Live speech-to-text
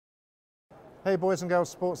Hey boys and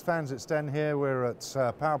girls, sports fans, it's Den here. We're at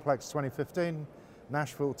PowerPlex 2015,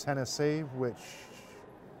 Nashville, Tennessee, which,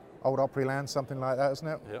 old Opryland, something like that, isn't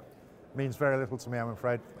it? Yep. Means very little to me, I'm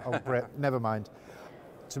afraid. Old Brit, never mind.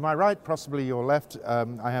 To my right, possibly your left,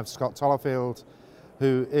 I have Scott Tollerfield,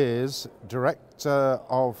 who is Director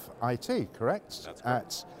of IT, correct? That's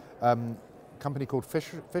correct. At a company called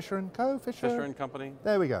Fisher & Co? Fisher & Company.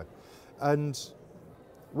 There we go. And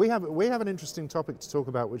we have an interesting topic to talk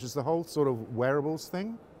about, which is the whole sort of wearables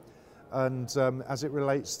thing, and as it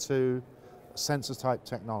relates to sensor type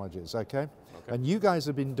technologies, okay? And you guys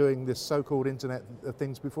have been doing this so-called Internet of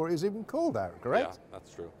Things before it was even called that, correct? Yeah,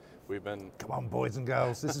 that's true. We've been... Come on, boys and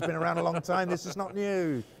girls, this has been around a long time, this is not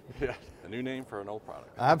new. Yeah, a new name for an old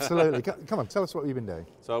product. Absolutely. Come on, tell us what you've been doing.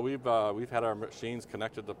 So we've had our machines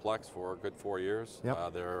connected to Plex for a good 4 years.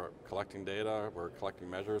 Yep. They're collecting data, we're collecting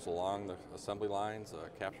measures along the assembly lines,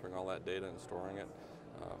 capturing all that data and storing it.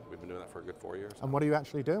 We've been doing that for a good 4 years. And what are you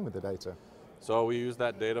actually doing with the data? So we use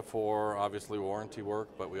that data for obviously warranty work,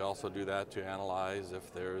 but we also do that to analyze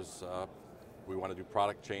if there's, we want to do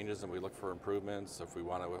product changes and we look for improvements. If we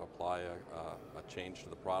want to apply a change to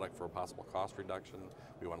the product for a possible cost reduction,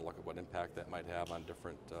 we want to look at what impact that might have on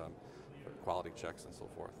different quality checks and so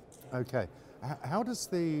forth. Okay, how does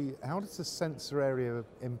the sensor area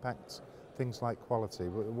impact things like quality?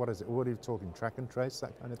 What is it? What are you talking? Track and trace,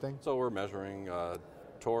 that kind of thing? So we're measuring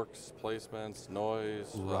torques, placements,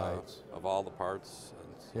 noise of all the parts.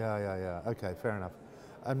 And Yeah. Okay, fair enough.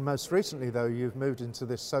 And most recently, though, you've moved into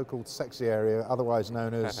this so-called sexy area, otherwise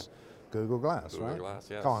known as Google Glass, right? Google Glass,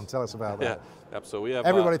 yes. Come on, tell us about that. Yeah, so we have...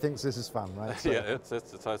 Everybody thinks this is fun, right? So. Yeah, it's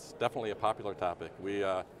definitely a popular topic. We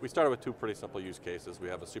started with two pretty simple use cases. We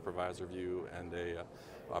have a supervisor view and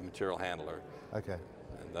a material handler. Okay.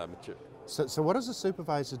 And So what does a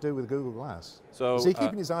supervisor do with Google Glass? So, is he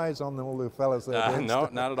keeping his eyes on all the fellows there? No,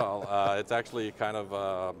 not at all. It's actually kind of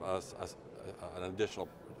an additional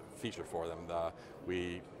feature for them.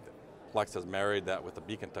 Plex has married that with the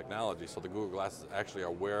beacon technology, so the Google Glass is actually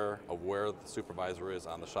aware of where the supervisor is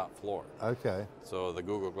on the shop floor. Okay. So the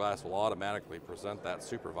Google Glass will automatically present that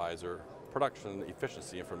supervisor production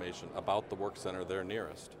efficiency information about the work center they're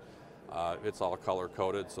nearest. It's all color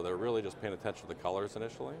coded, so they're really just paying attention to the colors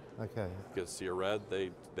initially. Okay. You can see a red,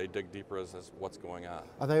 they dig deeper as what's going on.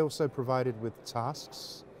 Are they also provided with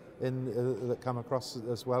tasks that come across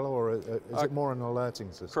as well, or is it more an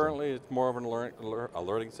alerting system? Currently, it's more of an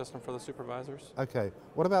alerting system for the supervisors. Okay.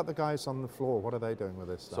 What about the guys on the floor? What are they doing with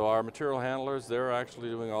this stuff? So our material handlers, they're actually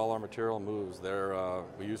doing all our material moves.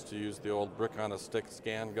 We used to use the old brick on a stick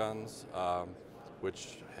scan guns,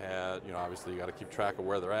 which had, obviously you got to keep track of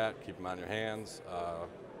where they're at, keep them on your hands.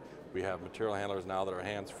 We have material handlers now that are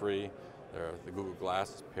hands-free. The Google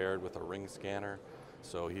Glass is paired with a ring scanner,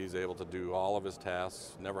 so he's able to do all of his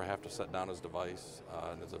tasks, never have to set down his device,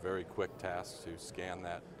 and it's a very quick task to scan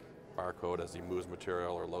that barcode as he moves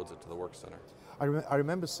material or loads it to the work center. I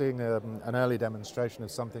remember seeing an early demonstration of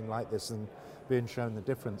something like this and being shown the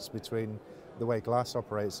difference between the way glass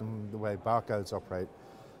operates and the way barcodes operate.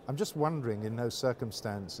 I'm just wondering, in those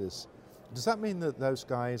circumstances, does that mean that those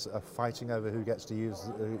guys are fighting over who gets to use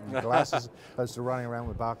the glass as opposed to running around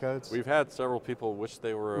with barcodes? We've had several people wish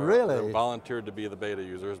they were really volunteered to be the beta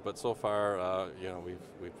users, but so far,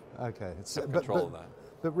 we've kept control of that.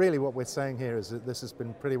 But really, what we're saying here is that this has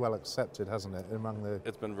been pretty well accepted, hasn't it, among the?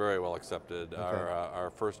 It's been very well accepted. Okay.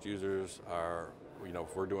 Our first users are.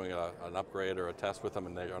 If we're doing an upgrade or a test with them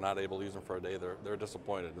and they are not able to use them for a day, they're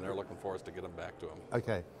disappointed and they're looking for us to get them back to them.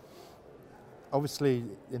 Okay. Obviously,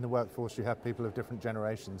 in the workforce, you have people of different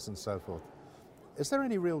generations and so forth. Is there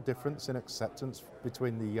any real difference in acceptance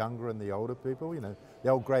between the younger and the older people? The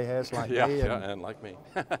old grey hairs like me? And like me.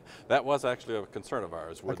 That was actually a concern of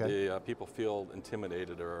ours. Would the people feel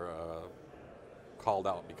intimidated or called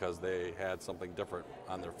out because they had something different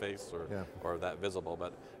on their face or that visible?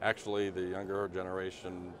 But actually, the younger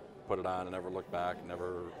generation put it on and never looked back,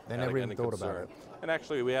 never even thought about it. And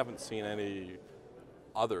actually, we haven't seen any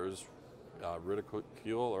others ridicule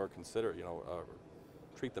or consider,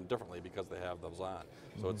 treat them differently because they have those on.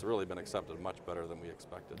 So it's really been accepted much better than we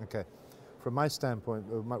expected. Okay. From my standpoint,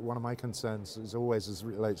 one of my concerns is always as it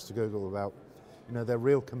relates to Google about, their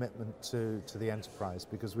real commitment to the enterprise,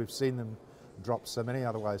 because we've seen them drop so many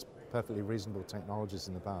otherwise perfectly reasonable technologies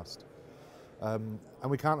in the past. And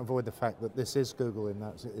we can't avoid the fact that this is Google in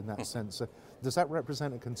that sense. So does that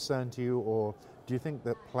represent a concern to you, or do you think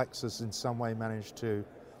that Plex has in some way managed to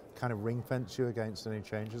kind of ring fence you against any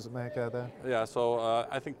changes that may occur there? Yeah, so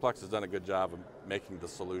I think Plex has done a good job of making the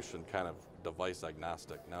solution kind of device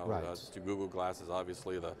agnostic. Now, right. To Google Glass is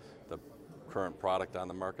obviously the current product on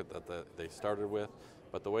the market that they started with,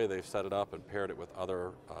 but the way they've set it up and paired it with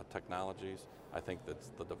other technologies, I think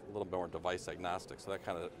that's a little more device agnostic, so that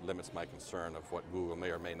kind of limits my concern of what Google may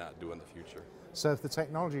or may not do in the future. So if the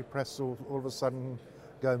technology press all of a sudden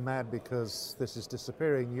go mad because this is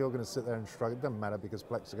disappearing, you're going to sit there and shrug. It doesn't matter because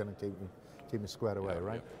Plex are going to keep me squared away,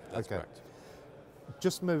 right? Yeah, that's correct.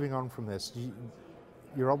 Just moving on from this,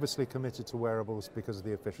 you're obviously committed to wearables because of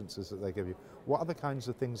the efficiencies that they give you. What other kinds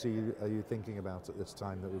of things are you thinking about at this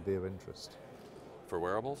time that would be of interest? For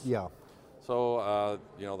wearables? Yeah. So,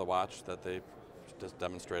 you know, the watch that they just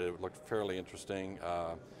demonstrated looked fairly interesting.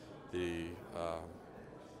 I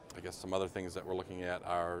guess some other things that we're looking at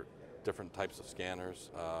are different types of scanners.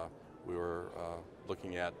 We were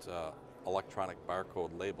looking at electronic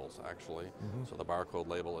barcode labels, actually. Mm-hmm. So the barcode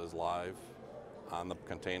label is live on the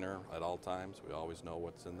container at all times. We always know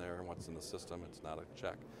what's in there and what's in the system. It's not a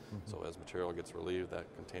check. Mm-hmm. So as material gets relieved,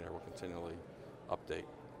 that container will continually update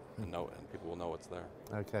and people will know what's there.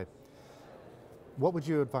 Okay. What would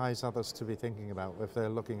you advise others to be thinking about if they're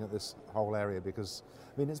looking at this whole area? Because,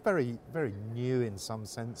 I mean, it's very, very new in some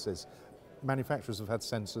senses. Manufacturers have had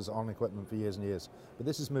sensors on equipment for years and years, but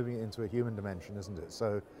this is moving it into a human dimension, isn't it?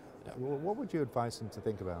 So what would you advise them to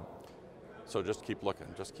think about? So just keep looking,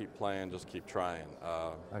 just keep playing, just keep trying.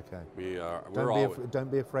 Okay.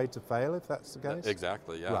 Don't be afraid to fail if that's the case?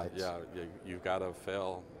 Exactly, yeah. Right. Yeah, you've got to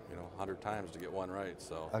fail 100 times to get one right.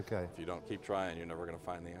 So if you don't keep trying, you're never going to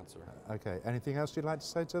find the answer. Okay. Anything else you'd like to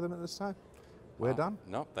say to them at this time? We're done?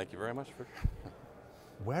 No, thank you very much.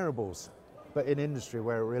 Wearables, but in industry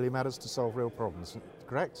where it really matters to solve real problems,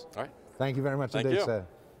 correct? All right. Thank you very much Thank indeed, you. sir.